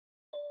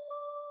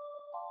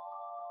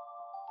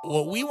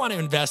What we want to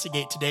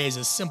investigate today is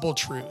a simple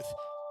truth.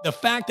 The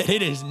fact that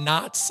it is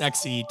not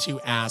sexy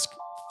to ask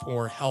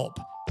for help.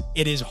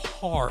 It is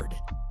hard,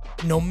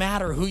 no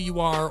matter who you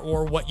are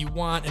or what you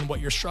want and what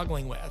you're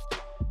struggling with.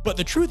 But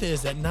the truth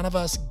is that none of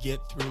us get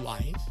through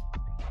life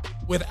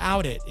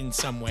without it in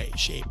some way,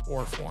 shape,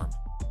 or form.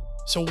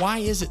 So why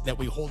is it that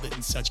we hold it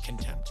in such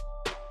contempt?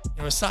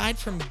 Aside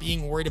from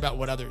being worried about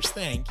what others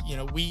think,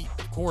 we,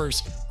 of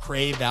course,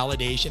 crave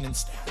validation and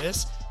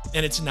status.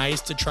 And it's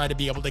nice to try to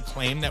be able to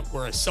claim that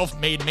we're a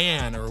self-made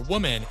man or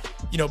woman,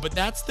 but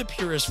that's the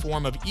purest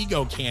form of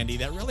ego candy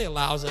that really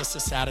allows us to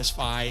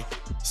satisfy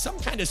some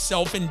kind of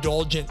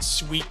self-indulgent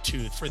sweet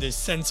tooth for this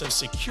sense of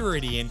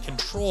security and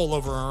control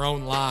over our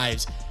own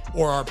lives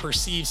or our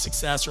perceived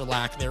success or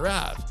lack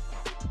thereof.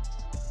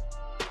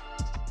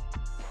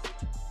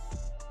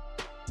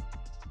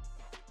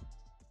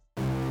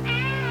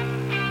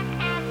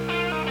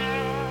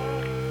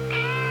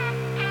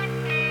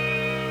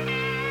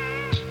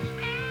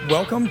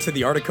 Welcome to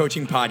the Art of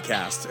Coaching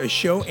Podcast, a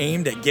show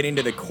aimed at getting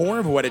to the core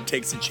of what it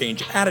takes to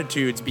change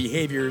attitudes,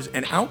 behaviors,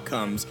 and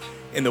outcomes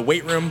in the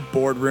weight room,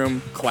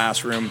 boardroom,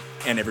 classroom,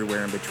 and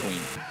everywhere in between.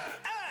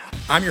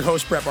 I'm your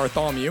host, Brett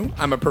Bartholomew.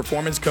 I'm a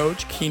performance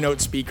coach, keynote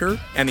speaker,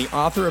 and the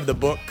author of the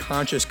book,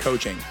 Conscious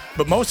Coaching.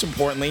 But most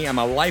importantly, I'm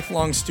a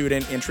lifelong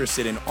student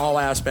interested in all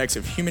aspects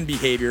of human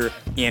behavior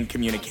and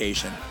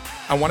communication.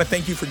 I want to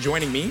thank you for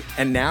joining me,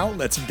 and now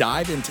let's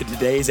dive into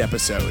today's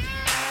episode.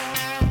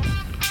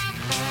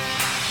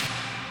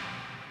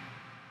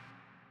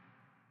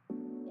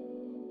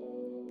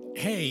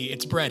 Hey,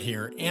 it's Brett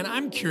here, and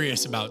I'm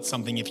curious about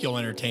something if you'll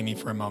entertain me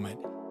for a moment.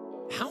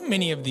 How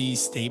many of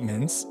these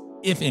statements,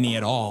 if any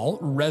at all,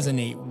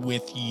 resonate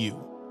with you?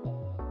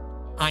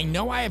 I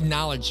know I have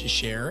knowledge to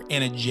share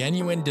and a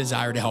genuine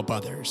desire to help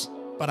others,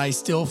 but I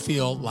still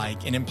feel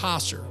like an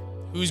imposter.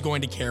 Who's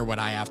going to care what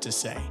I have to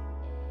say?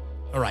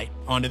 All right,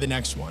 on to the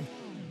next one.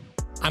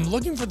 I'm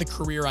looking for the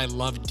career I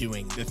love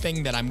doing, the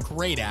thing that I'm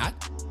great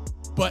at,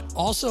 but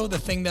also the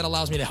thing that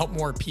allows me to help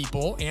more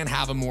people and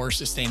have a more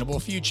sustainable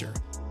future.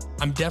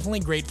 I'm definitely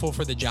grateful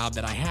for the job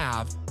that I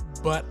have,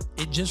 but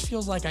it just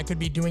feels like I could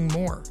be doing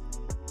more.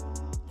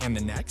 And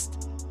the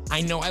next,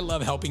 I know I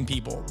love helping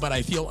people, but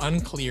I feel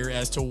unclear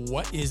as to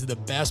what is the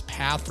best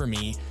path for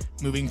me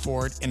moving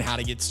forward and how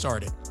to get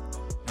started.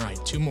 All right,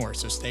 two more,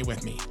 so stay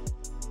with me.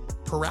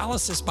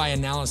 Paralysis by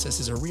analysis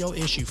is a real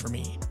issue for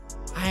me.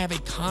 I have a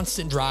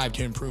constant drive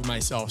to improve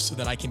myself so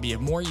that I can be of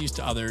more use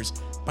to others,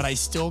 but I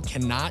still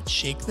cannot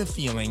shake the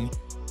feeling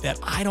that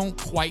I don't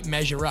quite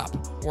measure up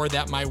or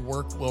that my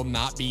work will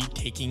not be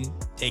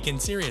taken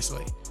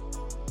seriously.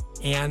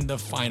 And the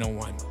final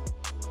one,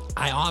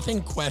 I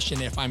often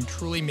question if I'm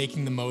truly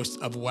making the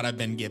most of what I've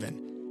been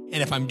given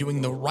and if I'm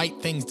doing the right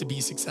things to be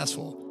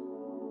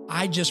successful.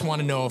 I just want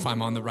to know if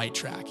I'm on the right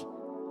track.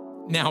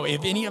 Now,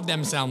 if any of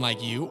them sound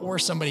like you or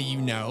somebody you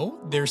know,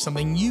 there's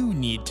something you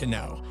need to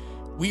know.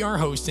 We are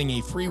hosting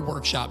a free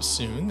workshop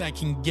soon that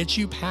can get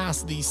you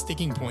past these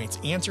sticking points,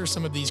 answer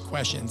some of these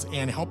questions,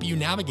 and help you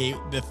navigate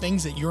the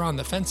things that you're on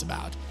the fence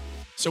about.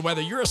 So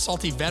whether you're a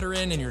salty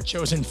veteran in your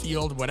chosen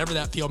field, whatever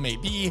that field may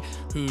be,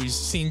 who's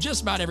seen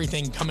just about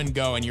everything come and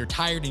go and you're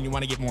tired and you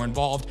want to get more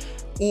involved,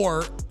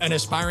 or an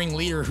aspiring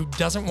leader who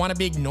doesn't want to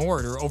be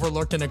ignored or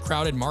overlooked in a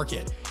crowded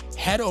market,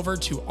 head over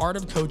to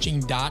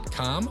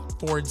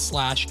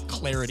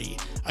artofcoaching.com/clarity.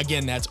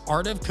 Again, that's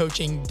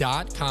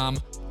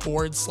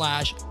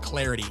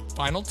artofcoaching.com/clarity.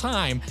 Final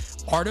time,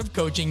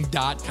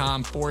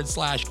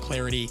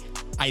 artofcoaching.com/clarity.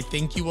 I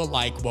think you will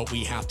like what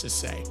we have to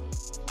say.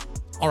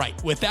 All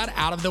right, with that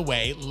out of the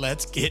way,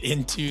 let's get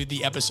into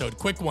the episode.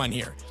 Quick one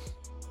here.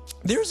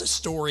 There's a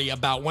story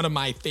about one of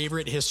my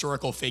favorite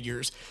historical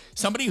figures,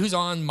 somebody who's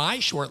on my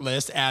short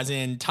list, as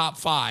in top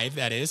 5,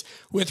 that is,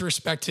 with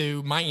respect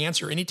to my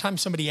answer. Anytime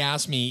somebody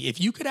asks me,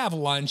 if you could have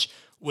lunch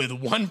with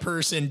one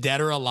person, dead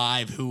or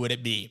alive, who would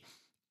it be?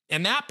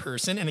 And that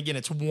person, and again,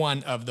 it's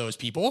one of those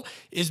people,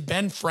 is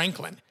Ben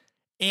Franklin.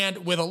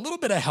 And with a little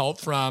bit of help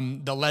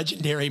from the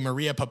legendary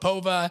Maria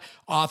Popova,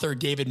 author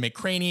David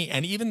McCraney,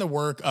 and even the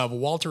work of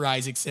Walter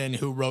Isaacson,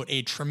 who wrote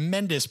a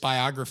tremendous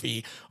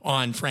biography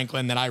on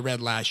Franklin that I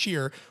read last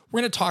year,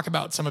 we're going to talk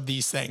about some of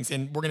these things.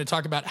 And we're going to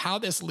talk about how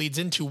this leads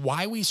into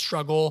why we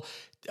struggle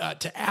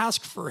to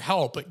ask for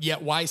help, but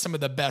yet why some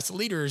of the best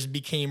leaders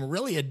became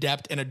really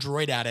adept and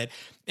adroit at it.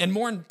 And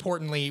more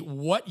importantly,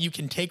 what you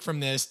can take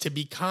from this to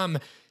become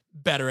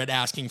better at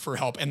asking for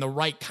help and the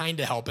right kind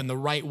of help in the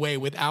right way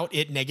without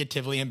it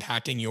negatively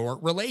impacting your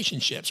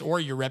relationships or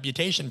your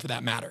reputation for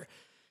that matter.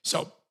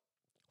 So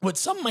what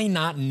some may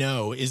not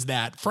know is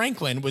that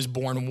Franklin was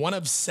born one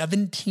of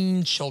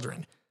 17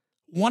 children,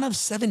 one of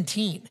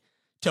 17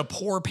 to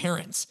poor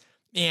parents.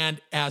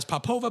 And as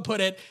Popova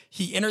put it,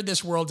 he entered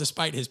this world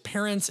despite his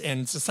parents'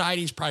 and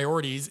society's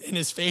priorities in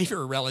his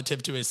favor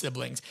relative to his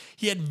siblings.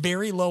 He had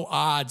very low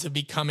odds of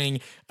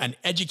becoming an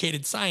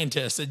educated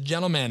scientist, a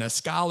gentleman, a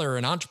scholar,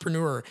 an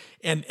entrepreneur,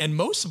 and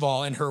most of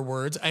all, in her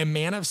words, a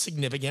man of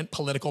significant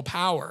political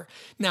power.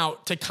 Now,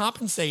 to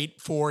compensate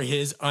for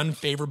his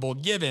unfavorable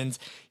givens,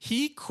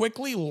 he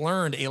quickly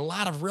learned a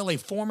lot of really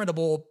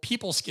formidable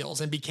people skills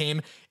and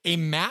became a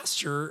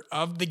master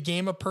of the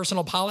game of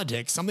personal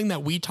politics, something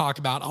that we talk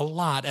about a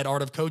lot at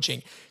Art of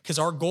Coaching, because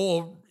our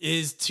goal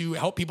is to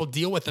help people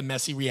deal with the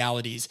messy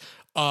realities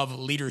of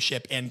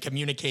leadership and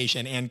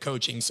communication and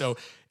coaching. So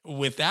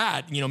with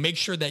that, make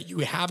sure that you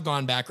have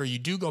gone back, or you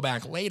do go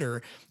back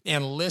later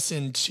and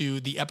listen to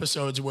the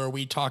episodes where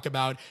we talk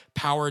about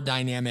power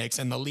dynamics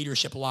and the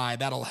leadership lie.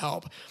 That'll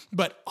help.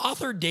 But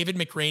author David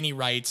McRaney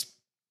writes,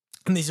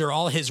 and these are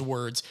all his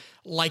words,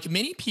 like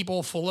many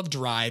people full of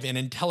drive and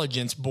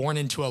intelligence born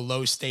into a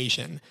low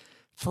station,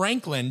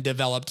 Franklin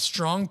developed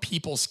strong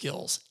people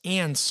skills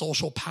and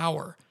social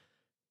power.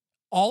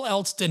 All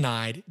else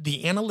denied,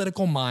 the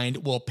analytical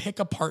mind will pick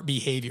apart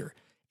behavior,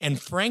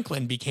 and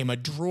Franklin became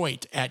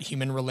adroit at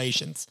human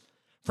relations.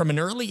 From an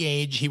early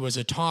age, he was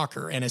a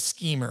talker and a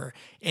schemer,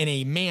 and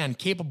a man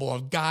capable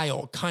of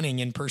guile,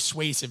 cunning, and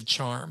persuasive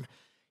charm.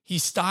 He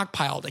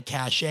stockpiled a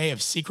cache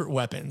of secret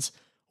weapons,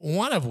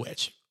 one of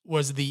which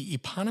was the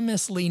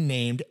eponymously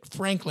named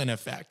Franklin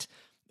effect,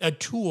 a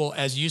tool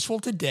as useful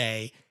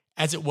today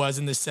as it was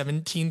in the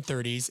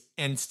 1730s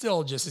and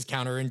still just as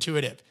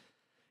counterintuitive.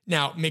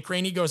 Now,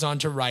 McRaney goes on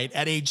to write,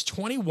 at age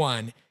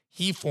 21,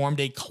 he formed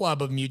a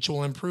club of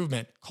mutual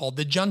improvement called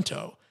the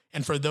Junto.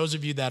 And for those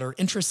of you that are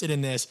interested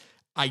in this,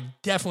 I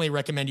definitely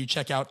recommend you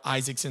check out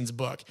Isaacson's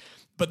book.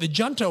 But the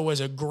Junto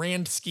was a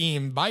grand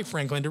scheme by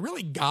Franklin to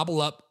really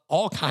gobble up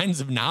all kinds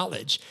of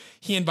knowledge.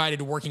 He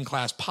invited working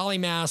class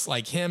polymaths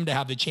like him to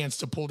have the chance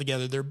to pull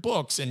together their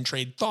books and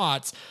trade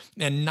thoughts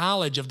and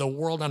knowledge of the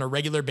world on a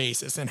regular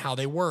basis and how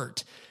they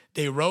worked.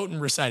 They wrote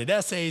and recited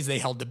essays, they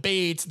held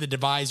debates, they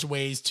devised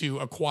ways to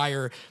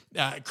acquire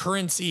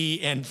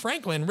currency, and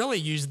Franklin really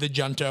used the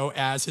Junto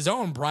as his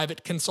own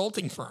private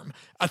consulting firm,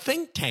 a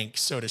think tank,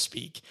 so to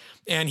speak.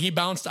 And he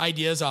bounced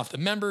ideas off the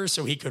members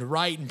so he could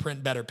write and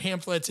print better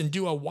pamphlets and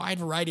do a wide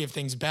variety of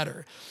things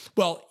better.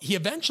 Well, he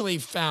eventually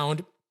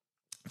founded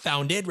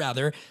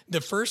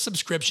the first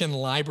subscription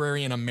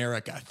library in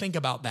America. Think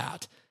about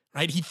that.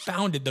 Right? He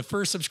founded the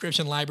first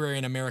subscription library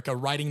in America,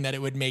 writing that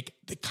it would make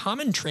the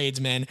common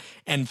tradesmen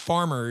and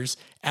farmers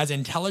as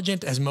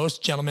intelligent as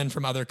most gentlemen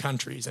from other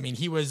countries. I mean,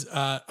 he was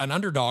an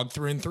underdog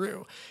through and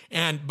through.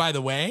 And by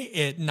the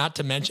way, not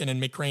to mention,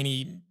 and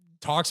McRaney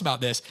talks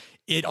about this,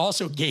 it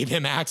also gave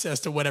him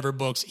access to whatever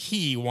books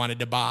he wanted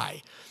to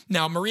buy.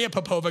 Now, Maria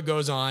Popova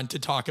goes on to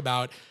talk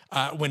about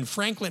when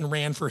Franklin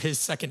ran for his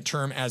second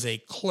term as a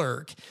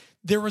clerk,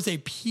 there was a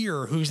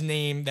peer whose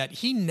name that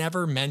he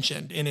never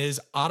mentioned in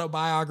his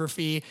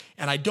autobiography.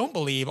 And I don't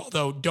believe,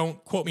 although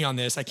don't quote me on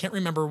this, I can't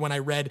remember when I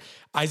read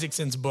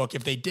Isaacson's book,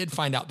 if they did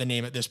find out the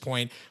name at this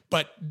point,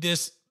 but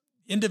this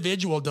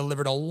individual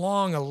delivered a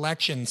long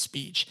election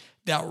speech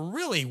that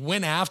really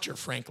went after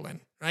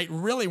Franklin, right?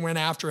 Really went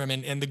after him.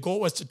 And the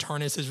goal was to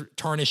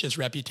tarnish his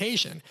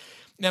reputation.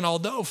 And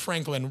although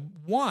Franklin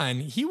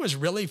won, he was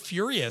really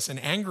furious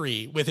and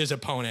angry with his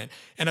opponent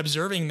and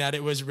observing that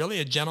it was really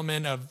a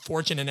gentleman of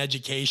fortune and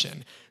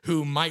education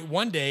who might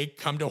one day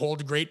come to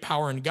hold great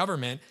power in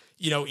government.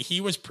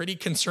 He was pretty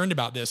concerned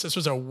about this. This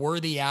was a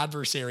worthy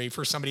adversary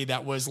for somebody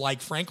that was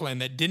like Franklin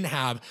that didn't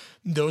have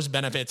those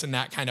benefits and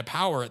that kind of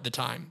power at the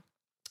time.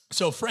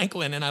 So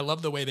Franklin, and I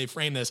love the way they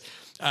frame this,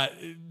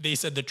 they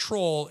said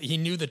he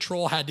knew the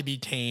troll had to be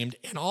tamed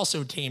and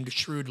also tamed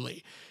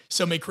shrewdly.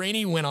 So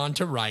McRaney went on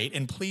to write,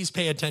 and please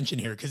pay attention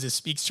here because it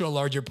speaks to a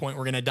larger point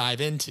we're going to dive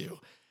into.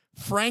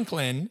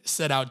 Franklin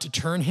set out to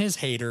turn his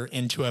hater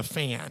into a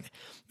fan,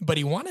 but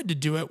he wanted to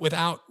do it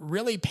without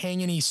really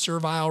paying any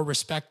servile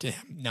respect to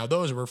him. Now,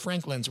 those were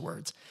Franklin's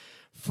words.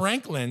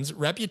 Franklin's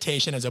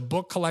reputation as a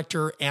book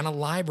collector and a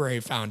library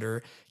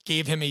founder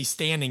gave him a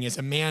standing as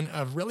a man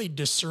of really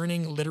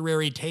discerning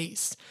literary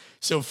taste.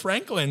 So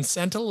Franklin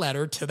sent a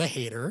letter to the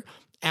hater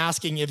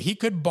asking if he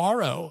could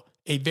borrow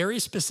a very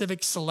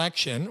specific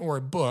selection, or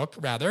a book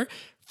rather,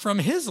 from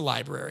his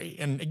library.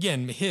 And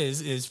again,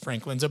 his is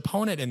Franklin's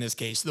opponent in this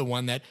case, the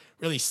one that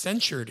really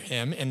censured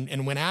him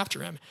and went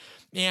after him.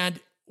 And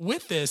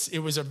with this, it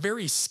was a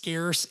very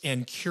scarce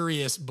and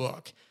curious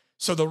book.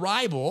 So the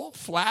rival,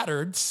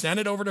 flattered, sent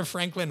it over to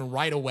Franklin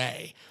right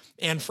away.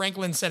 And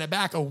Franklin sent it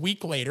back a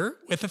week later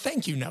with a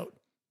thank you note.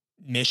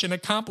 Mission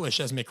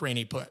accomplished, as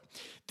McRaney put.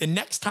 The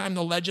next time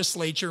the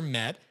legislature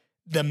met,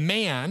 the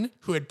man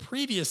who had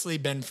previously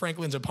been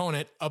Franklin's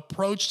opponent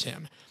approached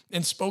him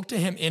and spoke to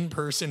him in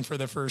person for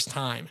the first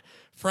time.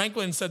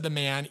 Franklin said the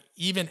man,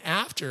 even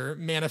after,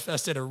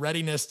 manifested a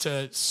readiness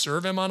to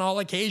serve him on all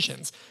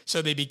occasions.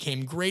 So they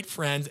became great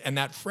friends, and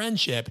that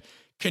friendship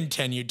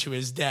continued to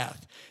his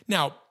death.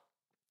 Now,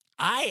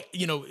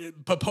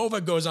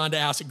 Popova goes on to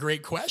ask a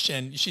great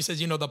question. She says,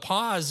 the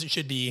pause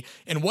should be,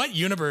 in what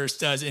universe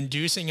does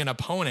inducing an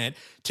opponent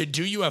to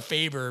do you a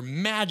favor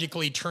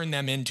magically turn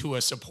them into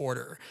a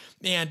supporter?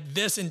 And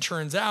this, in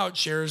turns out,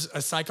 shares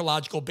a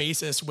psychological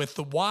basis with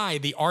why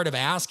the art of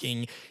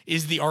asking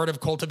is the art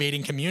of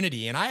cultivating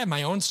community. And I have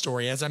my own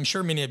story, as I'm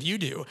sure many of you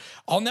do.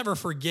 I'll never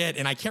forget,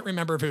 and I can't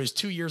remember if it was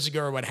 2 years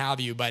ago or what have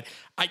you, but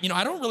I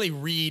don't really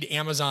read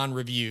Amazon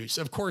reviews.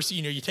 Of course,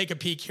 you take a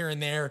peek here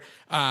and there,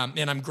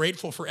 and I'm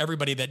grateful for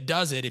everybody that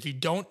does it. If you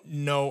don't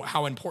know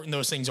how important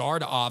those things are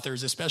to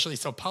authors, especially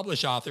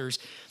self-published authors,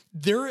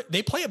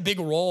 they play a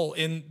big role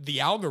in the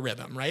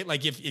algorithm, right?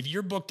 Like if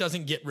your book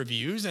doesn't get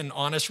reviews and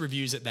honest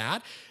reviews at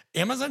that,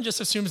 Amazon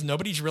just assumes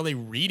nobody's really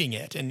reading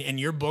it, and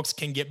your books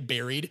can get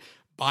buried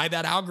by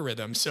that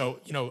algorithm. So,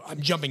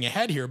 I'm jumping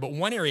ahead here, but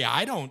one area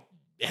I don't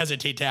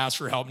hesitate to ask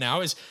for help now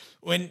is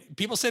when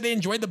people say they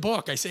enjoyed the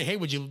book. I say, hey,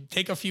 would you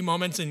take a few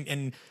moments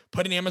and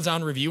put an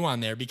Amazon review on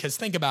there? Because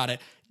think about it.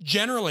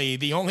 Generally,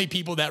 the only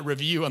people that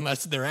review,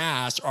 unless they're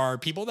asked, are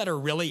people that are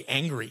really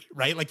angry,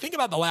 right? Like think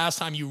about the last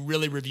time you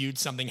really reviewed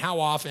something. How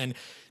often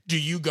do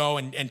you go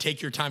and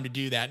take your time to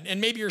do that? And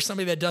maybe you're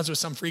somebody that does with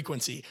some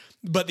frequency,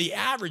 but the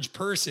average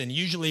person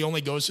usually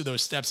only goes through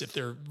those steps if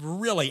they're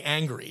really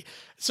angry.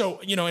 So,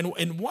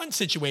 in one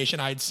situation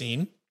I'd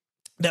seen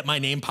that my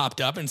name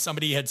popped up and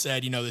somebody had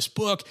said, this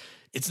book,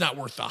 it's not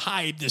worth the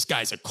hype. This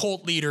guy's a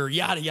cult leader,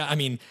 yada, yada. I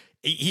mean,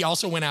 he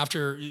also went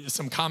after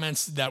some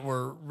comments that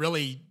were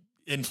really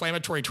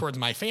inflammatory towards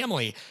my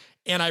family.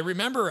 And I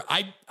remember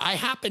I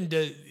happened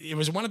to, it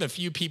was one of the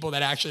few people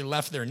that actually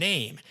left their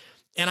name.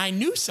 And I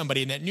knew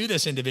somebody that knew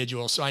this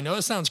individual. So I know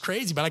it sounds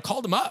crazy, but I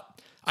called him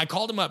up.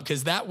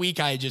 Because that week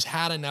I had just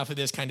had enough of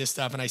this kind of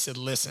stuff. And I said,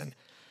 listen,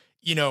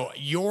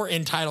 you're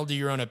entitled to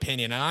your own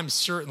opinion. And I'm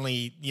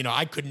certainly,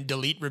 I couldn't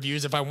delete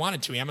reviews if I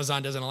wanted to.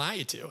 Amazon doesn't allow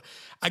you to.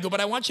 I go, but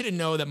I want you to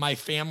know that my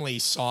family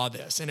saw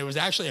this. And it was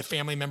actually a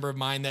family member of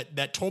mine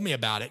that told me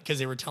about it because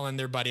they were telling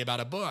their buddy about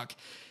a book.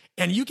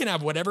 And you can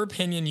have whatever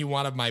opinion you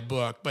want of my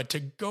book, but to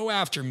go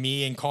after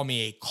me and call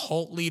me a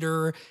cult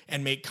leader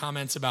and make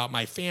comments about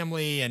my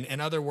family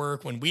and other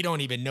work when we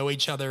don't even know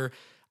each other,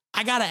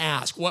 I got to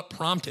ask, what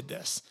prompted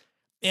this?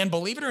 And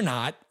believe it or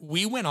not,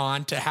 we went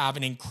on to have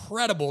an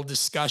incredible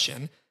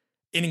discussion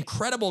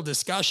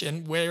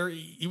where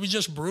he was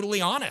just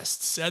brutally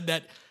honest, said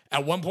that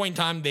at one point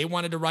in time, they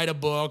wanted to write a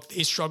book.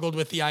 They struggled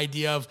with the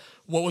idea of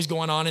what was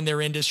going on in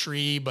their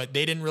industry, but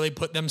they didn't really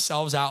put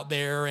themselves out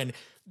there. And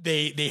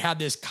they had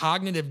this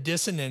cognitive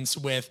dissonance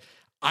with,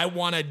 I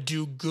want to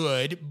do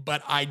good,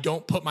 but I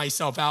don't put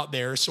myself out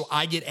there. So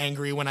I get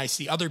angry when I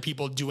see other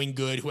people doing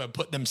good who have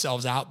put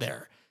themselves out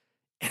there.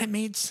 And it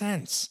made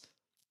sense.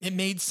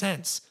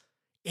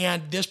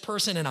 And this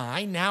person and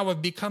I now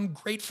have become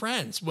great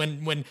friends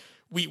when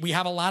we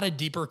have a lot of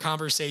deeper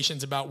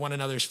conversations about one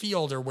another's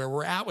field or where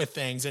we're at with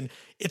things. And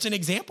it's an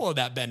example of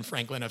that Ben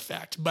Franklin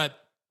effect. But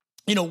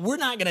we're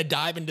not going to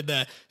dive into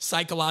the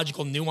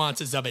psychological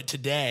nuances of it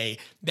today.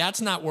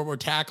 That's not what we're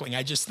tackling.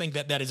 I just think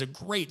that is a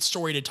great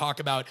story to talk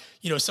about,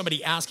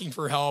 somebody asking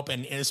for help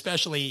and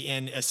especially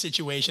in a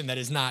situation that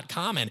is not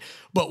common.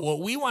 But what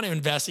we want to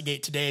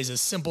investigate today is a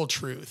simple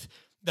truth.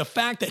 The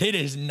fact that it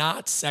is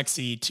not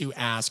sexy to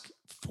ask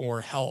for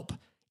help.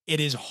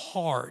 It is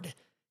hard,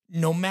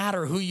 no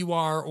matter who you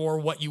are or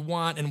what you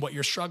want and what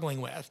you're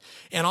struggling with.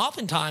 And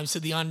oftentimes,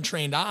 to the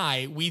untrained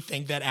eye, we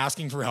think that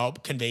asking for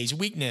help conveys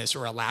weakness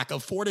or a lack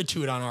of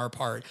fortitude on our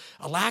part,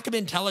 a lack of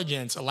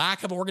intelligence, a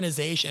lack of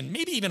organization,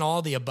 maybe even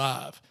all the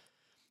above.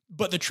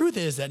 But the truth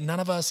is that none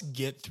of us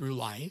get through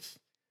life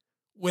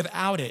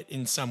without it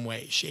in some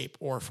way, shape,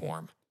 or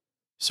form.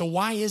 So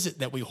why is it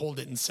that we hold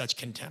it in such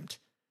contempt?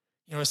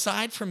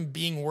 Aside from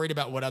being worried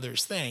about what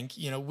others think,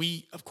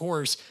 we, of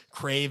course,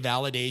 crave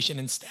validation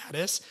and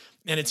status.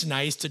 And it's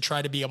nice to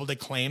try to be able to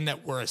claim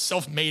that we're a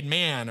self-made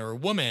man or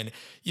woman,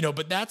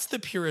 but that's the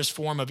purest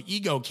form of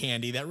ego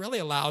candy that really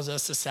allows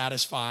us to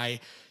satisfy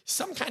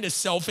some kind of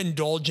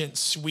self-indulgent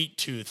sweet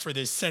tooth for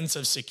this sense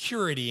of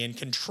security and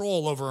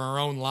control over our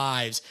own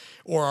lives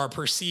or our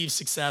perceived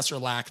success or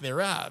lack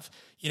thereof.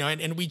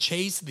 And we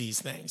chase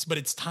these things, but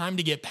it's time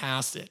to get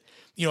past it.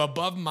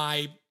 Above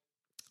my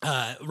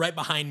right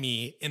behind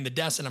me in the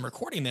desk and I'm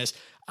recording this,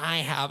 I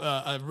have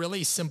a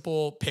really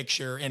simple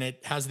picture, and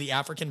it has the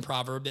African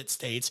proverb that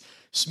states,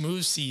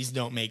 smooth seas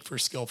don't make for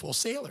skillful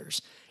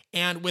sailors.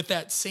 And with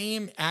that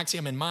same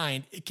axiom in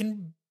mind, it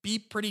can be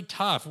pretty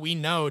tough, we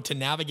know, to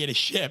navigate a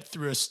ship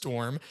through a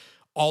storm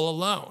all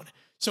alone.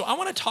 So I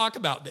want to talk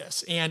about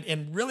this.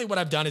 And really what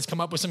I've done is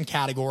come up with some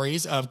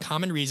categories of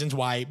common reasons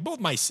why both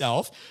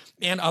myself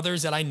and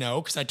others that I know,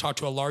 because I talk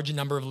to a large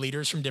number of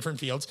leaders from different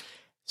fields,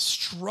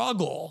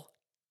 struggle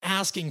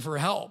asking for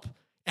help.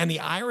 And the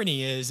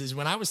irony is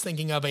when I was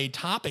thinking of a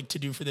topic to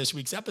do for this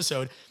week's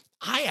episode,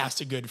 I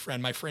asked a good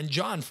friend, my friend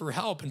John, for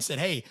help and said,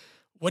 hey,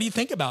 what do you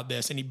think about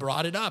this? And he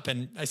brought it up.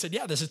 And I said,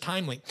 yeah, this is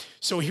timely.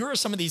 So here are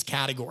some of these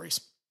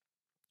categories.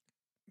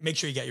 Make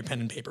sure you get your pen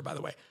and paper, by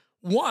the way.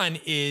 One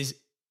is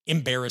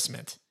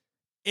embarrassment.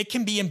 It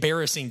can be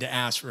embarrassing to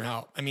ask for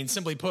help. I mean,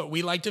 simply put,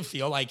 we like to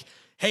feel like,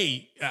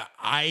 hey,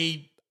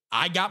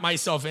 I got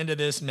myself into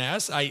this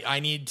mess. I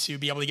need to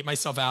be able to get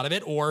myself out of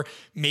it. Or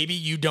maybe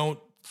you don't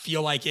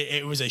feel like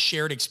it was a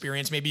shared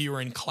experience. Maybe you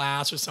were in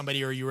class with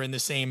somebody, or you were in the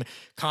same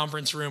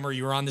conference room, or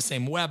you were on the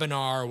same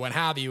webinar, or what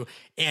have you,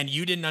 and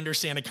you didn't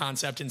understand a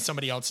concept and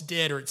somebody else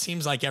did, or it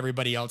seems like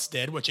everybody else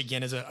did, which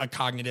again is a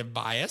cognitive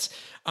bias.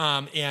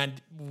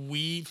 And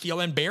we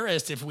feel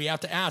embarrassed if we have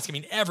to ask. I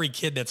mean, every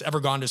kid that's ever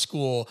gone to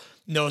school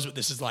knows what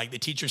this is like. The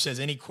teacher says,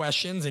 any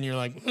questions? And you're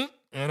like,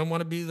 I don't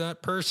want to be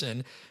that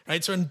person,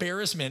 right? So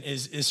embarrassment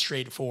is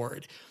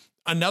straightforward.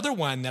 Another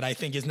one that I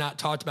think is not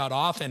talked about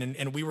often,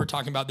 and we were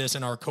talking about this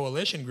in our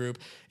coalition group,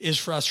 is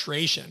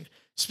frustration,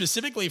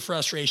 specifically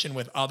frustration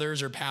with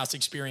others or past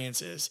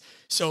experiences.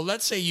 So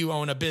let's say you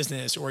own a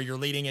business, or you're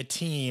leading a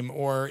team,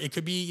 or it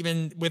could be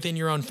even within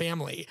your own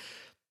family.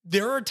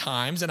 There are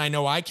times, and I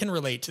know I can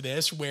relate to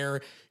this,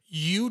 where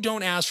you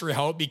don't ask for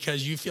help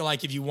because you feel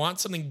like if you want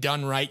something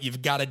done right,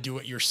 you've got to do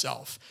it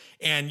yourself.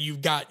 And you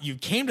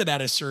came to that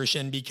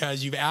assertion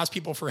because you've asked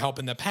people for help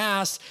in the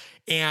past,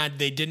 and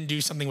they didn't do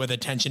something with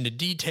attention to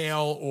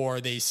detail, or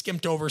they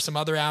skimped over some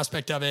other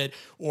aspect of it,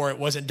 or it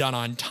wasn't done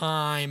on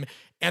time.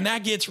 And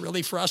that gets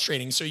really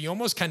frustrating. So you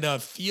almost kind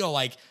of feel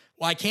like,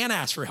 well, I can't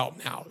ask for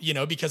help now,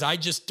 because I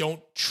just don't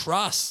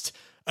trust,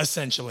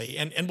 essentially.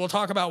 And we'll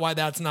talk about why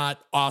that's not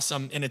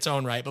awesome in its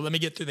own right. But let me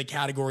get through the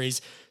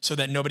categories so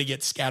that nobody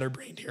gets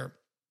scatterbrained here.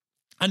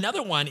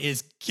 Another one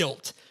is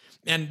guilt.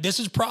 And this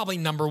is probably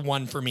number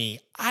one for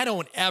me. I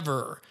don't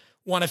ever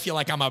want to feel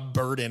like I'm a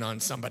burden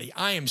on somebody.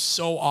 I am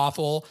so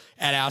awful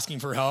at asking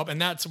for help.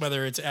 And that's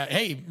whether it's,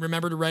 hey,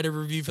 remember to write a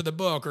review for the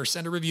book, or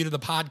send a review to the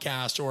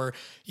podcast, or,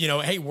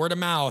 hey, word of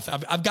mouth.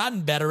 I've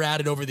gotten better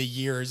at it over the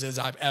years as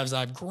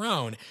I've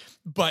grown.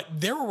 But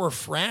there were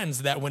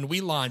friends that when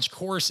we launched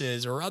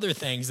courses or other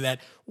things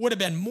that would have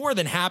been more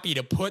than happy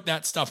to put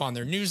that stuff on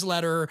their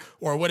newsletter,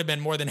 or would have been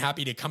more than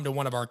happy to come to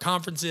one of our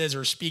conferences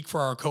or speak for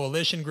our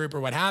coalition group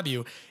or what have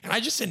you. And I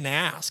just didn't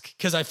ask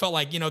because I felt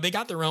like, they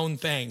got their own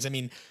things. I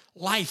mean,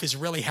 life is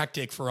really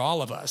hectic for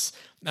all of us.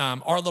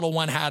 Our little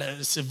one had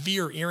a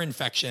severe ear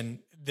infection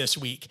this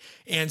week.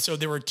 And so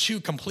there were 2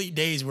 complete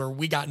days where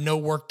we got no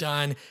work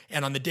done.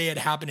 And on the day it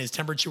happened, his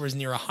temperature was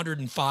near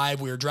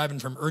 105. We were driving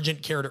from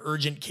urgent care to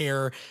urgent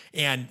care.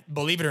 And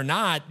believe it or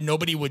not,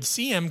 nobody would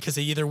see him because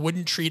they either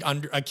wouldn't treat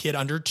a kid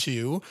under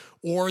 2,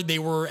 or they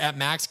were at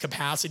max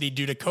capacity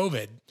due to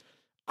COVID.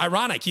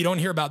 Ironic, you don't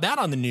hear about that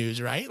on the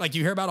news, right? Like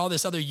you hear about all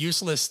this other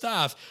useless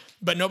stuff,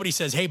 but nobody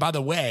says, hey, by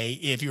the way,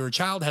 if your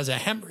child has a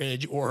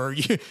hemorrhage, or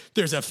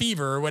there's a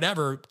fever or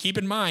whatever, keep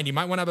in mind, you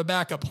might want to have a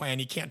backup plan.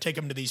 You can't take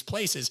them to these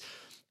places.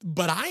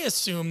 But I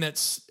assume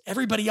that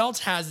everybody else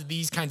has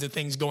these kinds of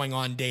things going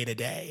on day to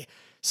day.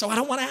 So I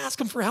don't want to ask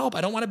them for help.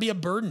 I don't want to be a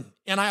burden.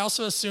 And I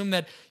also assume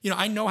that,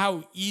 I know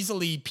how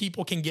easily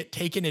people can get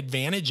taken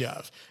advantage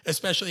of,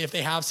 especially if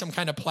they have some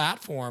kind of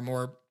platform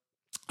or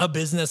a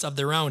business of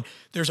their own.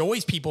 There's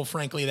always people,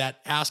 frankly, that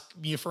ask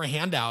you for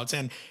handouts,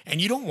 and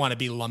you don't want to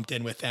be lumped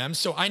in with them.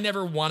 So I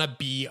never want to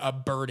be a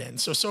burden.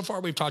 So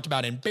far we've talked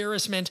about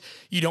embarrassment.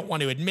 You don't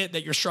want to admit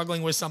that you're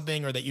struggling with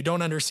something or that you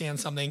don't understand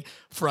something.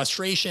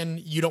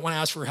 Frustration. You don't want to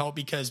ask for help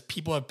because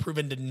people have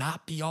proven to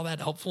not be all that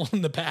helpful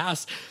in the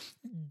past.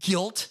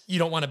 Guilt. You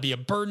don't want to be a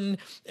burden.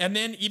 And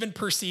then even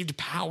perceived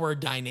power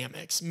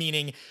dynamics,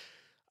 meaning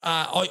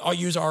I'll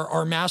use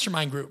our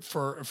mastermind group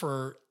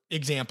for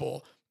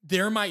example.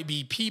 There might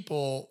be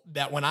people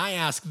that when I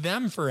ask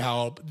them for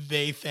help,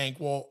 they think,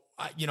 well,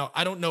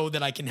 I don't know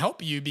that I can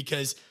help you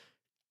because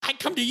I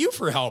come to you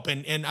for help,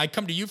 and I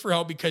come to you for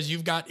help because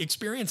you've got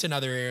experience in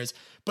other areas.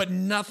 But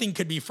nothing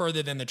could be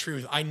further than the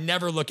truth. I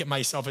never look at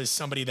myself as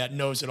somebody that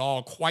knows it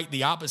all, quite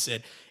the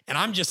opposite. And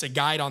I'm just a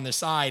guide on the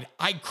side.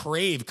 I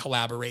crave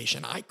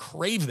collaboration. I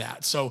crave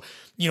that. So,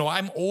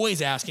 I'm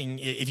always asking.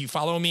 If you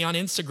follow me on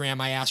Instagram,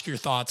 I ask your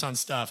thoughts on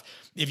stuff.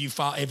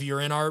 If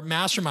you're in our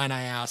mastermind,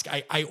 I ask.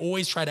 I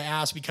always try to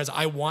ask because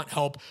I want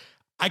help.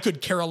 I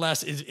could care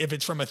less if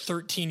it's from a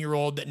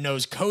 13-year-old that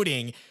knows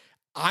coding.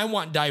 I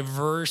want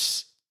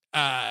diverse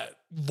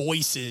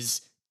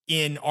voices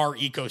in our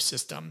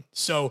ecosystem.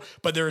 So,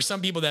 but there are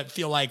some people that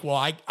feel like, well,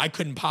 I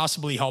couldn't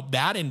possibly help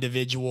that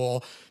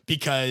individual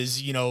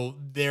because,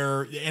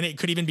 and it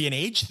could even be an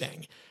age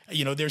thing.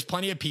 There's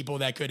plenty of people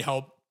that could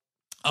help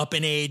up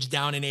in age,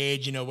 down in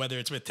age, whether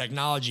it's with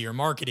technology or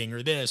marketing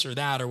or this or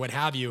that or what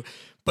have you.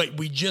 But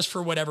we just,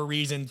 for whatever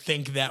reason,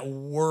 think that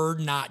we're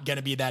not going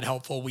to be that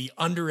helpful. We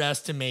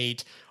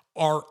underestimate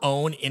our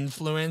own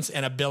influence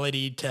and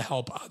ability to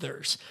help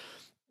others.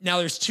 Now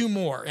there's 2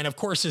 more. And of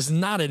course, it's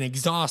not an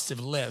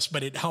exhaustive list,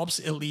 but it helps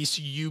at least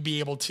you be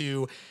able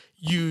to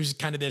use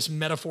kind of this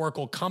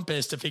metaphorical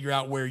compass to figure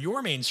out where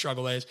your main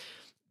struggle is.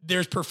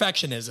 There's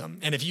perfectionism.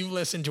 And if you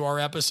listen to our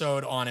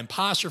episode on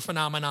imposter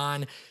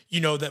phenomenon,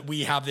 you know that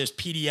we have this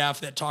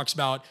PDF that talks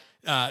about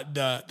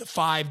the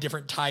 5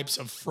 different types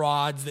of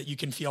frauds that you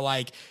can feel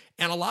like.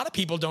 And a lot of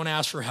people don't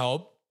ask for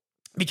help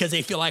because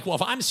they feel like, well,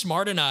 if I'm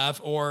smart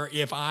enough, or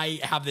if I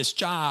have this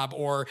job,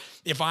 or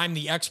if I'm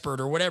the expert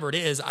or whatever it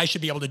is, I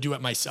should be able to do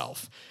it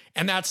myself.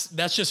 And that's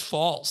just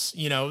false.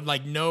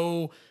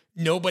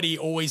 nobody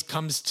always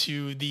comes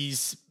to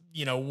these,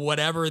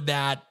 whatever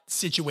that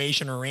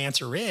situation or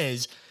answer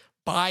is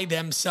by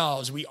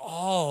themselves. We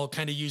all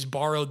kind of use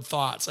borrowed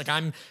thoughts. Like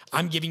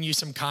I'm giving you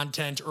some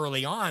content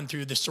early on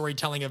through the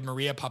storytelling of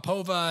Maria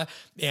Popova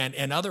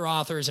and other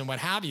authors and what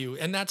have you.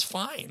 And that's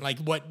fine. Like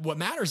what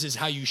matters is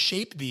how you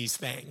shape these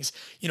things,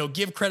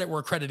 give credit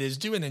where credit is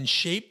due and then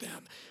shape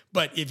them.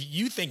 But if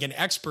you think an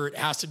expert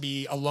has to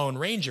be a lone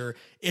ranger,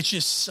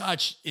 it's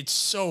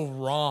so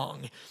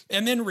wrong.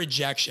 And then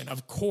rejection.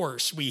 Of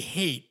course, we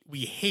hate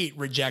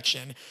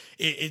rejection.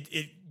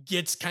 It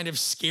gets kind of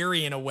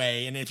scary in a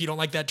way. And if you don't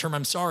like that term,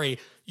 I'm sorry,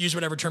 use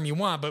whatever term you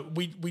want, but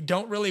we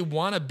don't really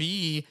want to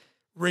be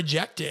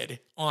rejected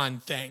on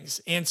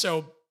things. And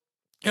so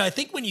I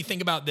think when you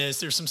think about this,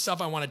 there's some stuff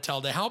I want to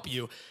tell to help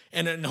you.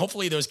 And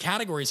hopefully those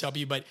categories help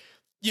you. But,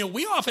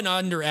 we often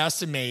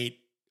underestimate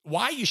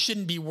why you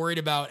shouldn't be worried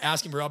about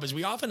asking for help is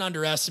we often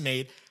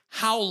underestimate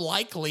how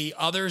likely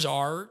others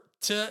are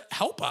to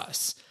help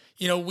us.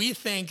 We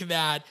think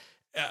that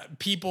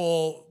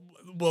people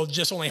will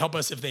just only help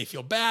us if they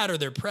feel bad or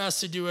they're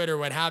pressed to do it or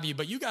what have you.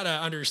 But you got to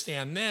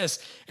understand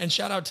this, and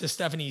shout out to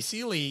Stephanie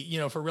Seeley,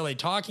 for really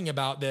talking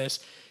about this.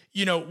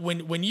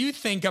 When you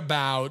think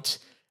about,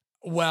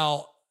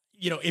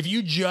 if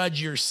you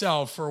judge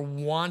yourself for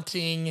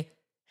wanting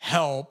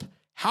help,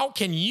 how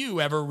can you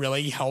ever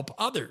really help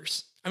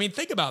others? I mean,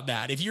 think about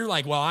that. If you're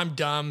like, well, I'm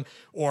dumb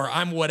or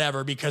I'm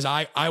whatever because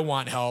I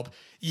want help,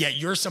 yet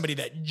you're somebody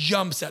that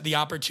jumps at the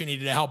opportunity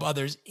to help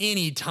others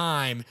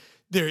anytime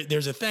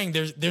there's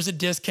a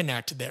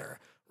disconnect there,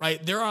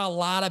 right? There are a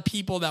lot of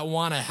people that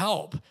want to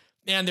help.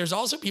 And there's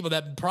also people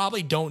that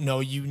probably don't know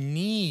you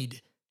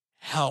need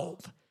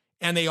help.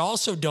 And they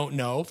also don't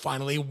know,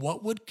 finally,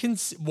 what would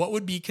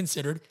be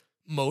considered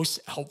most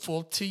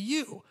helpful to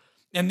you.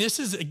 And this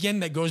is, again,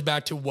 that goes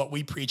back to what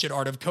we preach at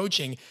Art of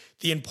Coaching,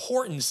 the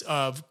importance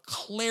of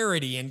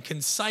clarity and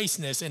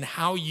conciseness in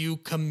how you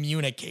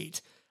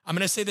communicate. I'm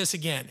going to say this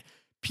again.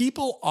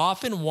 People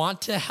often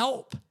want to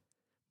help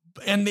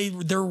and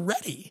they're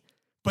ready,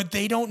 but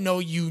they don't know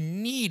you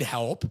need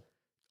help.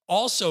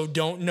 Also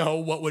don't know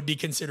what would be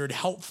considered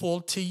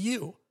helpful to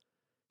you.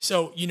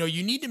 So,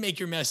 you need to make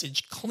your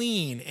message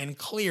clean and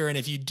clear. And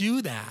if you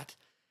do that,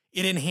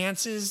 it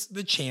enhances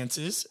the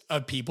chances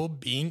of people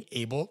being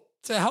able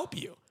to help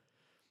you.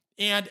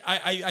 And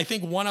I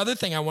think one other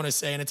thing I want to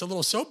say, and it's a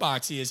little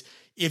soapboxy, is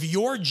if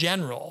you're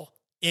general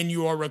in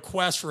your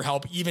request for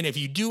help, even if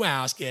you do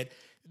ask it,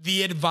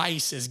 the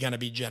advice is going to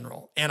be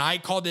general. And I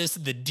call this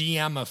the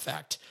DM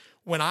effect.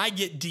 When I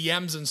get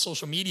DMs on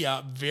social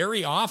media,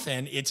 very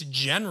often it's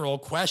general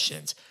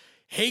questions.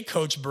 Hey,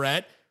 Coach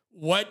Brett,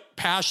 what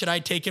path should I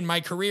take in my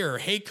career?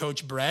 Hey,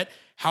 Coach Brett,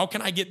 how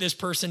can I get this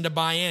person to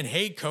buy in?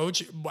 Hey,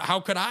 Coach, how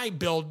could I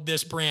build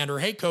this brand? Or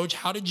hey, Coach,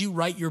 how did you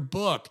write your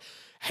book?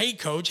 Hey,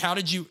 Coach, how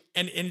did you?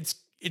 And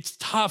it's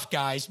tough,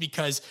 guys,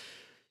 because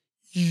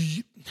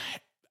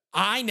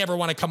I never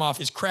want to come off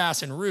as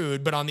crass and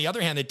rude, but on the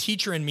other hand, the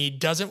teacher in me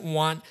doesn't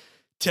want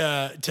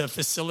to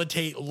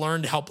facilitate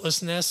learned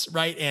helplessness,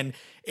 right? And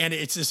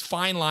it's this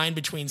fine line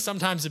between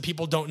sometimes the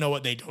people don't know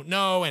what they don't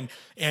know,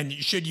 and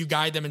should you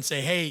guide them and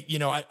say, hey,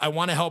 I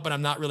want to help, but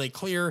I'm not really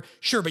clear.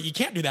 Sure, but you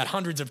can't do that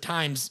hundreds of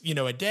times,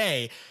 a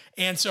day.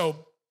 And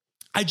so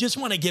I just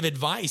want to give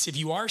advice. If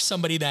you are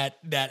somebody that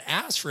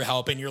asks for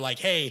help and you're like,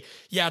 hey,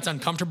 yeah, it's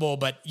uncomfortable,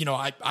 but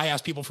I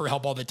ask people for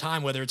help all the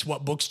time, whether it's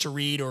what books to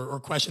read or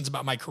questions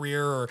about my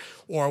career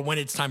or when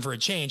it's time for a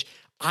change.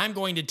 I'm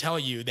going to tell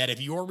you that if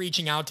you're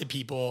reaching out to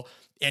people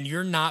and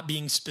you're not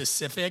being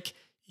specific,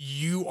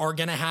 you are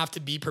going to have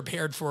to be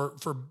prepared for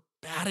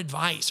bad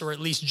advice or at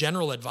least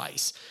general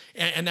advice.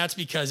 And that's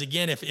because,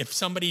 again, if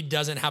somebody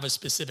doesn't have a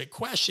specific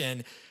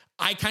question,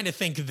 I kind of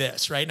think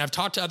this, right? And I've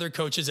talked to other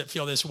coaches that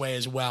feel this way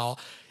as well.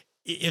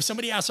 If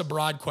somebody asks a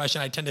broad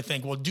question, I tend to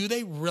think, well, do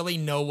they really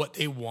know what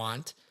they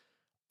want?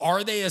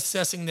 Are they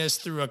assessing this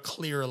through a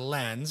clear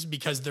lens?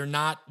 Because they're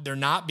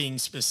not being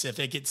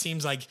specific. It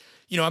seems like,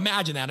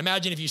 imagine that.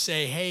 Imagine if you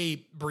say,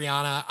 hey,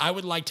 Brianna, I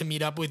would like to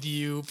meet up with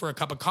you for a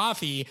cup of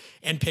coffee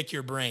and pick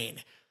your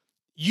brain.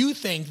 You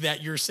think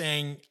that you're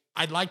saying,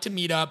 I'd like to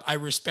meet up. I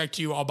respect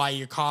you. I'll buy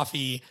you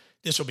coffee.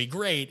 This will be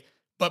great.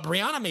 But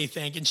Brianna may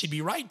think, and she'd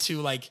be right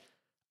to, like,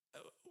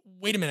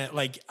 wait a minute,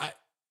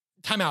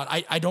 time out.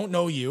 I don't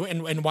know you.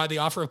 And while the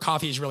offer of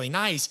coffee is really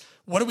nice,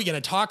 what are we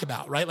going to talk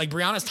about, right? Like,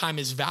 Brianna's time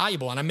is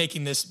valuable and I'm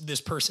making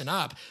this person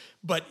up,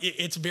 but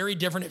it's very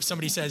different if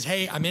somebody says,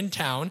 hey, I'm in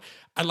town.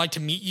 I'd like to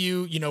meet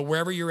you,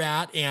 wherever you're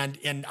at.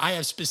 And I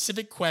have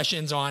specific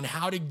questions on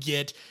how to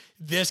get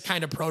this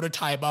kind of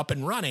prototype up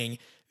and running.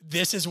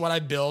 This is what I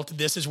built.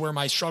 This is where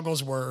my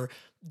struggles were.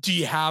 Do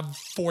you have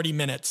 40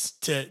 minutes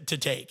to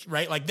take,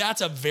 right? Like,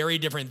 that's a very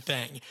different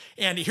thing.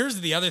 And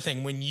here's the other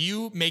thing. When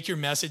you make your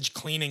message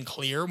clean and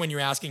clear, when you're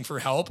asking for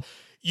help,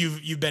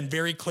 you've been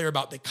very clear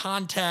about the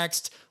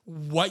context,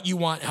 what you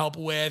want help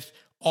with,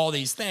 all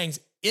these things.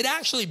 It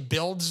actually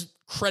builds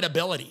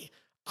credibility.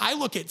 I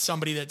look at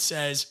somebody that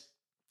says,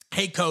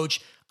 hey,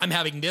 coach, I'm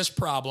having this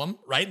problem,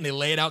 right? And they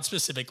lay it out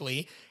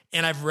specifically.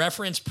 And I've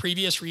referenced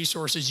previous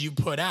resources you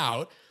put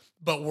out.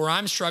 but where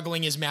I'm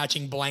struggling is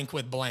matching blank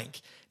with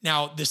blank.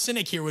 Now, the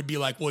cynic here would be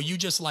like, well, you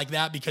just like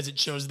that because it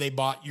shows they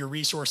bought your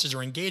resources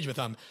or engaged with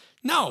them.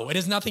 No, it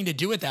has nothing to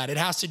do with that. It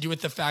has to do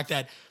with the fact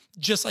that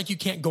just like you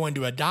can't go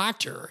into a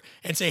doctor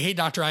and say, hey,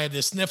 doctor, I have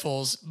the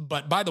sniffles.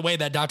 But by the way,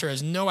 that doctor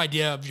has no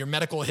idea of your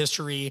medical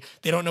history.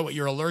 They don't know what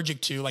you're allergic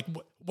to. Like,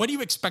 what do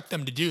you expect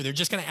them to do? They're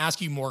just going to ask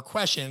you more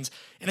questions,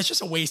 and it's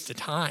just a waste of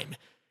time.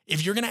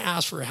 If you're going to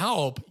ask for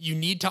help, you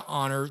need to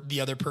honor the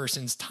other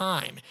person's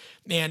time.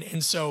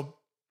 And so,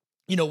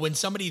 when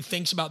somebody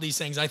thinks about these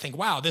things, I think,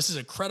 wow, this is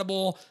a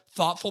credible,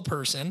 thoughtful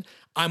person.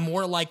 I'm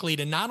more likely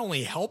to not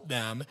only help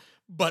them,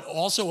 but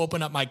also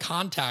open up my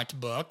contact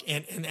book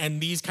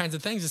and these kinds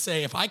of things to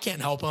say, if I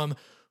can't help them,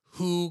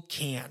 who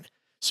can?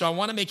 So I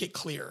want to make it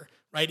clear,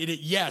 right?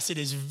 Yes, it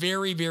is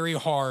very, very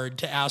hard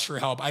to ask for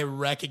help. I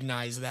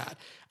recognize that.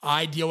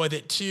 I deal with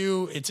it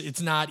too.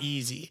 It's not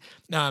easy.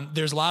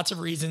 There's lots of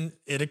reasons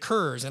it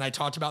occurs, and I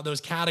talked about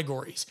those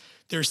categories.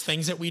 There's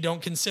things that we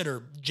don't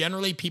consider.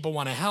 Generally, people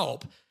want to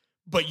help,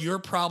 but you're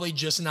probably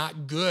just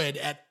not good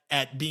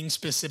at being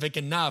specific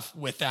enough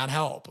with that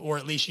help, or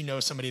at least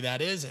somebody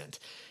that isn't.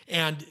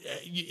 And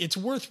it's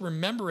worth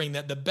remembering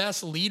that the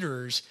best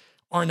leaders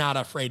are not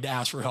afraid to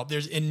ask for help.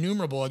 There's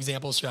innumerable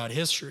examples throughout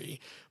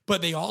history,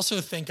 but they also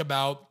think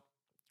about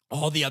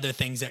all the other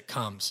things that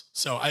comes.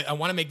 So I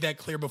want to make that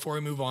clear before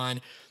we move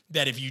on,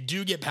 that if you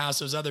do get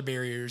past those other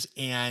barriers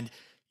and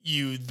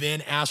you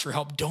then ask for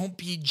help, don't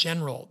be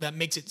general. That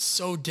makes it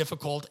so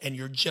difficult, and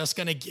you're just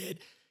going to get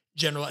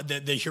general.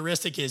 The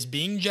heuristic is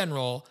being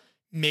general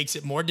makes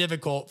it more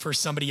difficult for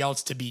somebody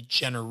else to be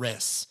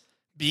generous.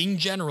 Being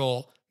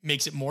general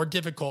makes it more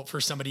difficult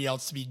for somebody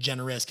else to be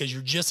generous because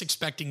you're just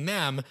expecting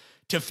them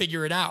to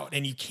figure it out.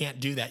 And you can't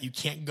do that. You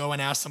can't go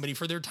and ask somebody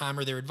for their time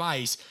or their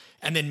advice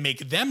and then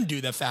make them do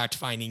the fact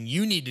finding.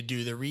 You need to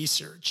do the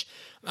research.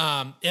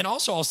 And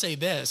also I'll say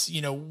this,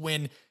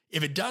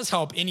 if it does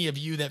help any of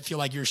you that feel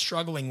like you're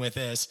struggling with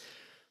this,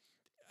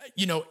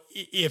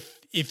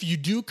 if you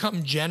do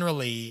come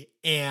generally,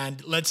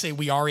 and let's say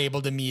we are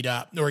able to meet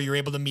up, or you're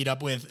able to meet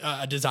up with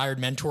a desired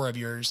mentor of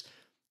yours,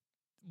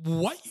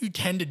 what you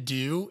tend to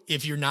do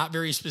if you're not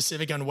very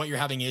specific on what you're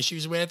having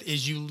issues with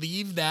is you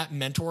leave that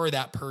mentor or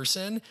that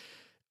person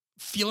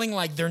feeling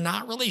like they're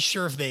not really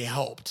sure if they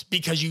helped,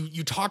 because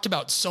you talked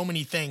about so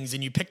many things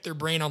and you picked their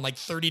brain on like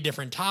 30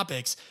 different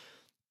topics.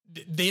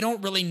 They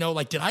don't really know,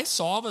 like, did I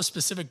solve a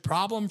specific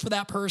problem for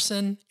that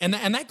person? And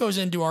that goes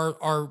into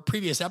our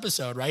previous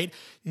episode, right?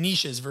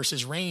 Niches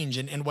versus range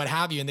and what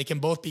have you. And they can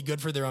both be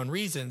good for their own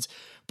reasons.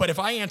 But if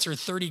I answer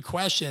 30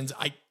 questions,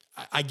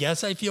 I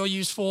guess I feel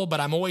useful, but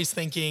I'm always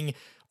thinking,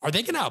 are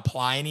they going to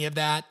apply any of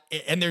that?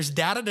 And there's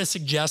data to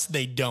suggest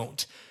they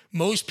don't.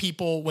 Most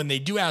people, when they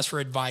do ask for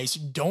advice,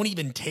 don't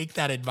even take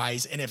that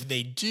advice. And if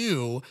they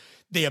do,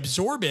 they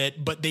absorb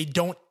it, but they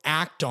don't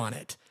act on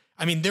it.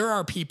 I mean, there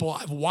are people,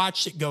 I've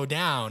watched it go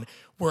down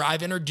where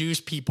I've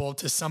introduced people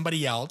to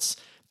somebody else,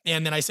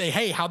 and then I say,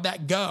 hey, how'd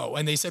that go?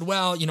 And they said,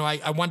 well,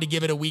 I wanted to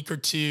give it a week or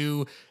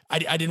two. I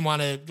didn't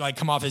want to like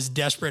come off as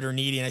desperate or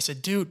needy. And I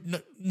said,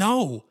 dude,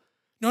 no.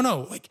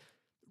 Like,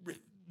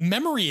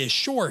 memory is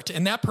short,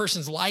 and that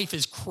person's life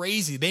is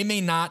crazy. They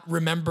may not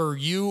remember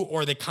you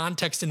or the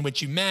context in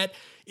which you met.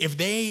 If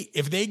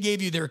they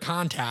gave you their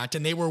contact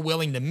and they were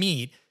willing to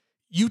meet,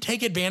 you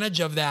take advantage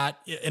of that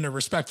in a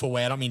respectful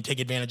way. I don't mean take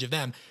advantage of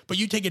them, but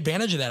you take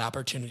advantage of that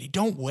opportunity.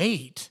 Don't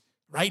wait,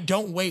 right?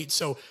 Don't wait.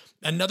 So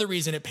another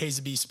reason it pays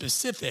to be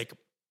specific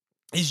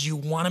is you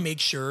want to make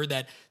sure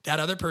that that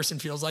other person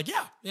feels like,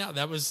 yeah,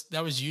 that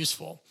was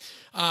useful.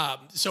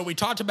 So we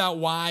talked about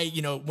why,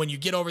 when you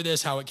get over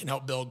this, how it can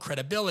help build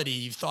credibility.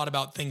 You've thought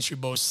about things through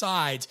both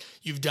sides.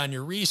 You've done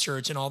your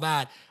research and all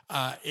that.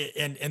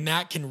 And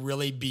that can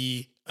really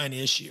be an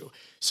issue.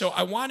 So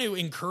I want to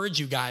encourage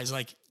you guys,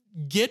 like,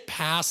 get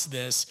past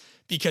this,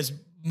 because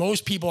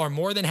most people are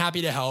more than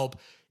happy to help.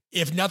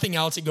 If nothing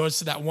else, it goes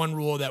to that one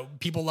rule that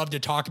people love to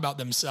talk about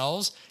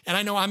themselves. And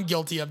I know I'm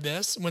guilty of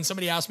this. When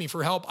somebody asks me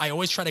for help, I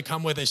always try to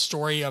come with a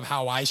story of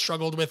how I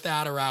struggled with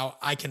that or how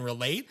I can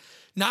relate,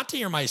 not to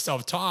hear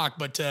myself talk,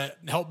 but to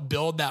help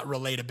build that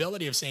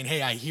relatability of saying,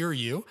 hey, I hear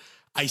you,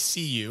 I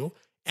see you,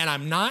 and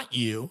I'm not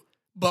you,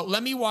 but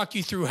let me walk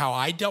you through how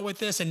I dealt with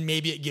this, and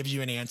maybe it gives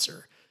you an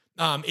answer.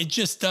 It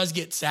just does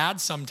get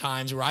sad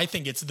sometimes, where I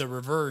think it's the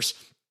reverse.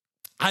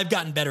 I've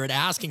gotten better at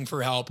asking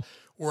for help.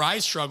 Where I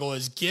struggle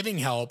is giving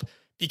help,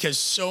 because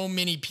so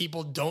many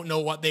people don't know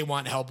what they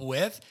want help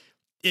with.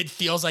 It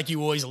feels like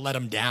you always let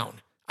them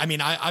down. I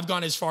mean, I've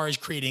gone as far as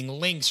creating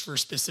links for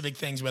specific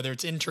things, whether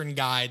it's intern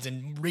guides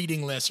and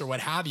reading lists or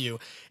what have you.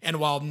 And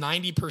while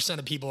 90%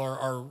 of people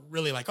are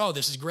really like, oh,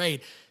 this is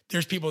great,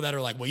 there's people that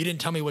are like, well, you didn't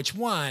tell me which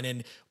one.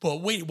 And, well,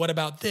 wait, what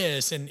about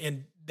this?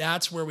 And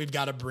that's where we've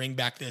got to bring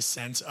back this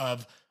sense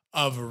of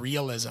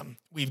realism.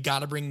 We've got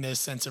to bring this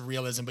sense of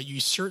realism, but you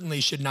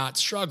certainly should not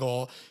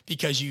struggle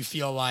because you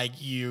feel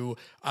like you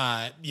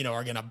are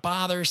going to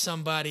bother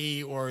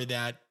somebody, or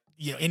that,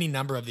 any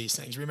number of these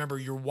things. Remember,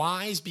 you're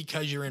wise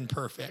because you're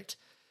imperfect.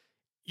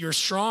 You're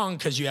strong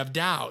because you have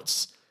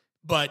doubts,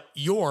 but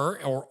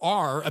your or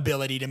our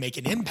ability to make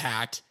an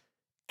impact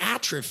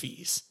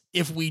atrophies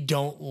if we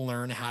don't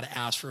learn how to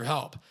ask for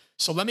help.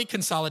 So let me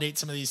consolidate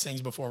some of these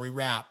things before we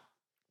wrap.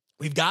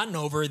 We've gotten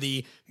over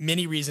the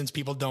many reasons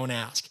people don't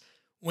ask.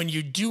 When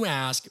you do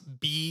ask,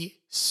 be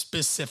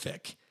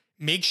specific.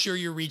 Make sure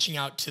you're reaching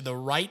out to the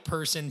right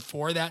person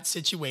for that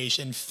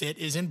situation. Fit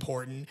is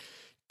important.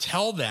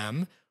 Tell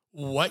them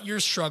what you're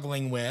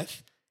struggling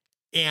with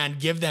and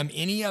give them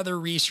any other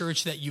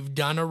research that you've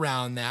done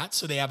around that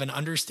so they have an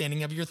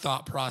understanding of your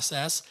thought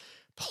process.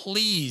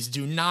 Please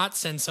do not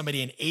send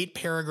somebody an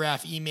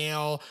 8-paragraph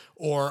email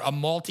or a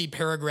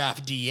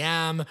multi-paragraph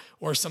DM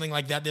or something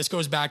like that. This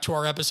goes back to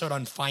our episode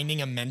on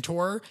finding a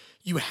mentor.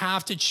 You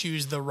have to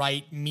choose the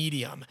right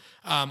medium.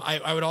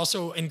 I would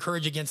also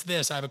encourage against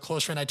this. I have a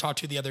close friend I talked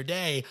to the other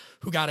day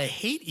who got a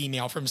hate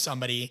email from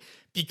somebody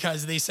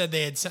because they said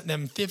they had sent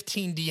them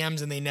 15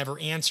 DMs and they never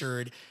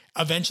answered.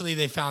 Eventually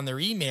they found their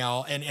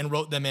email and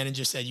wrote them in and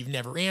just said, "You've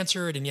never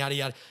answered," and yada,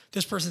 yada.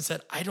 This person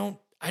said, I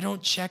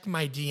don't check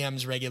my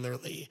DMs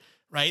regularly,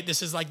 right?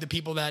 This is like the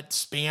people that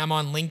spam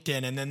on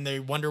LinkedIn and then they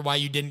wonder why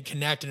you didn't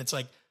connect. And it's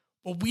like,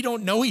 well, we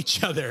don't know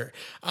each other.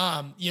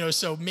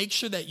 So make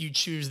sure that you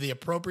choose the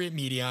appropriate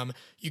medium.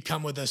 You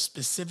come with a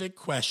specific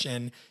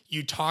question.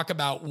 You talk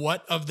about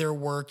what of their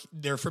work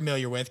they're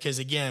familiar with. Because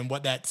again,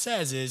 what that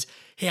says is,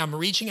 hey, I'm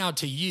reaching out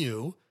to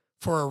you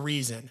for a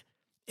reason.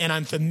 And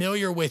I'm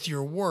familiar with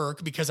your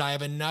work because I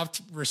have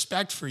enough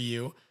respect for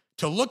you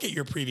to look at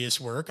your previous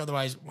work.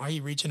 Otherwise, why are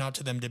you reaching out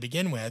to them to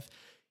begin with?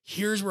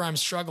 Here's where I'm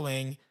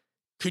struggling.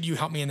 Could you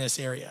help me in this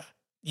area?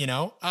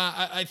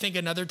 I think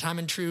another time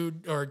and true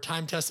or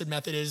time tested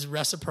method is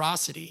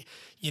reciprocity.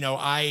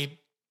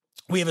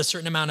 We have a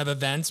certain amount of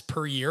events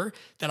per year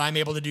that I'm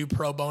able to do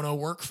pro bono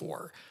work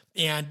for.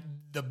 And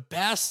the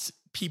best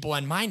people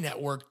in my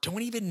network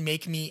don't even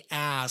make me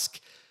ask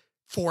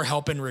for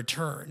help in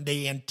return.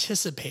 They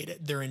anticipate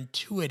it. They're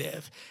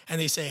intuitive. And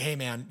they say, hey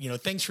man,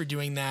 thanks for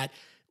doing that.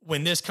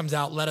 When this comes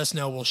out, let us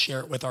know. We'll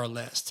share it with our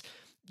list.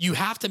 You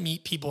have to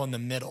meet people in the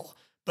middle,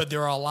 but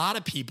there are a lot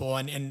of people,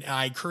 and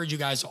I encourage you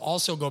guys to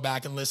also go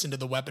back and listen to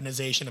the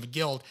weaponization of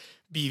guilt.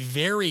 Be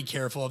very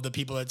careful of the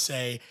people that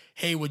say,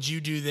 hey, would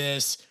you do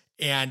this?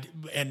 And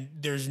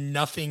there's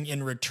nothing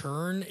in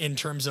return in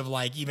terms of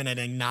like even an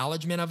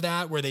acknowledgement of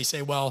that, where they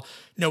say, well,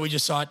 no, we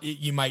just thought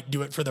you might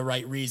do it for the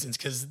right reasons.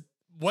 Because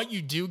what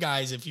you do,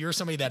 guys, if you're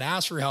somebody that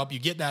asks for help, you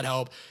get that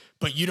help,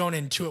 but you don't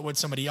intuit what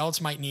somebody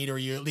else might need, or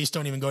you at least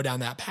don't even go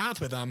down that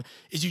path with them,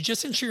 is you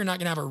just ensure you're not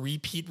going to have a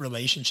repeat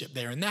relationship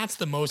there. And that's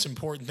the most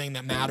important thing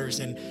that matters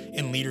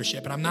in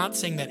leadership. And I'm not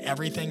saying that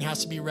everything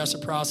has to be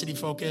reciprocity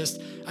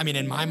focused. I mean,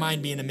 in my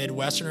mind, being a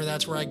Midwesterner,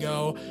 that's where I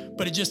go,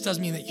 but it just does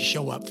mean that you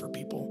show up for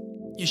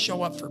people. You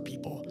show up for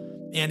people.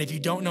 And if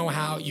you don't know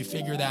how, you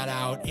figure that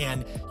out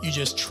and you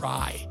just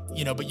try,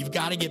 but you've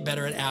got to get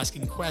better at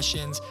asking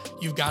questions.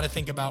 You've got to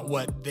think about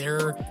what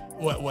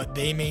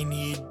they may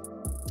need.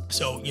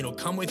 So,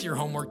 come with your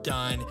homework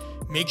done.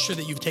 Make sure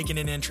that you've taken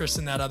an interest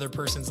in that other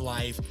person's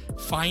life.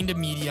 Find a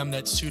medium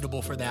that's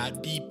suitable for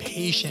that. Be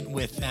patient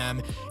with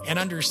them and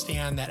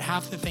understand that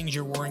half the things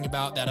you're worrying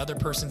about, that other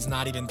person's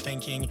not even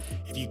thinking.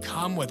 If you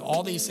come with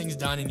all these things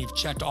done and you've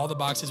checked all the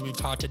boxes we've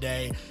talked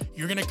today,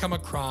 you're going to come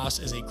across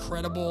as a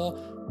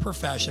credible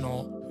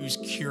professional who's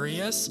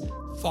curious,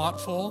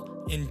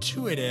 thoughtful,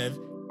 intuitive,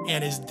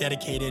 and is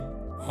dedicated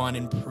on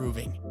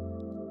improving.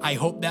 I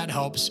hope that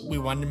helps. We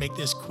wanted to make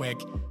this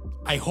quick.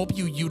 I hope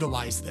you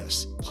utilize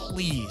this.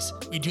 Please,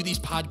 we do these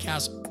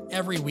podcasts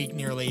every week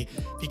nearly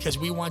because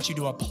we want you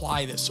to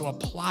apply this. So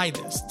apply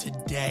this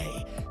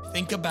today.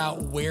 Think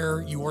about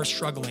where you're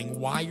struggling,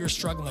 why you're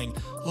struggling.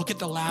 Look at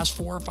the last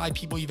 4 or 5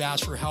 people you've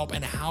asked for help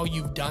and how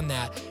you've done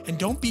that. And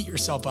don't beat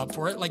yourself up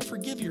for it. Like,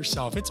 forgive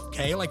yourself. It's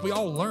okay. Like, we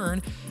all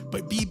learn,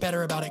 but be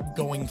better about it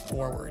going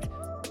forward.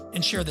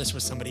 And share this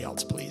with somebody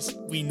else, please.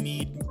 We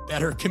need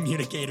better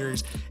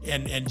communicators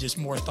and just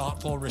more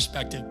thoughtful,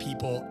 respective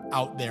people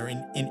out there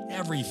in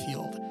every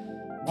field.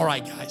 All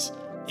right, guys.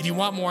 If you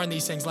want more on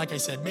these things, like I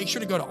said, make sure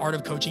to go to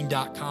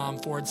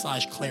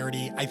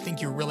artofcoaching.com/clarity. I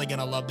think you're really going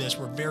to love this.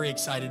 We're very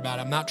excited about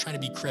it. I'm not trying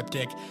to be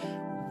cryptic.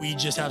 We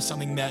just have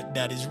something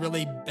that is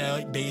really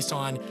based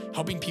on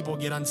helping people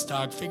get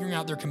unstuck, figuring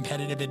out their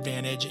competitive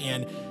advantage,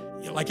 and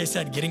like I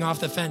said, getting off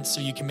the fence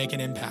so you can make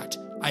an impact.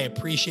 I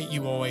appreciate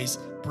you always.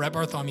 Brett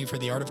Bartholomew for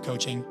The Art of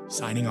Coaching,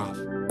 signing off.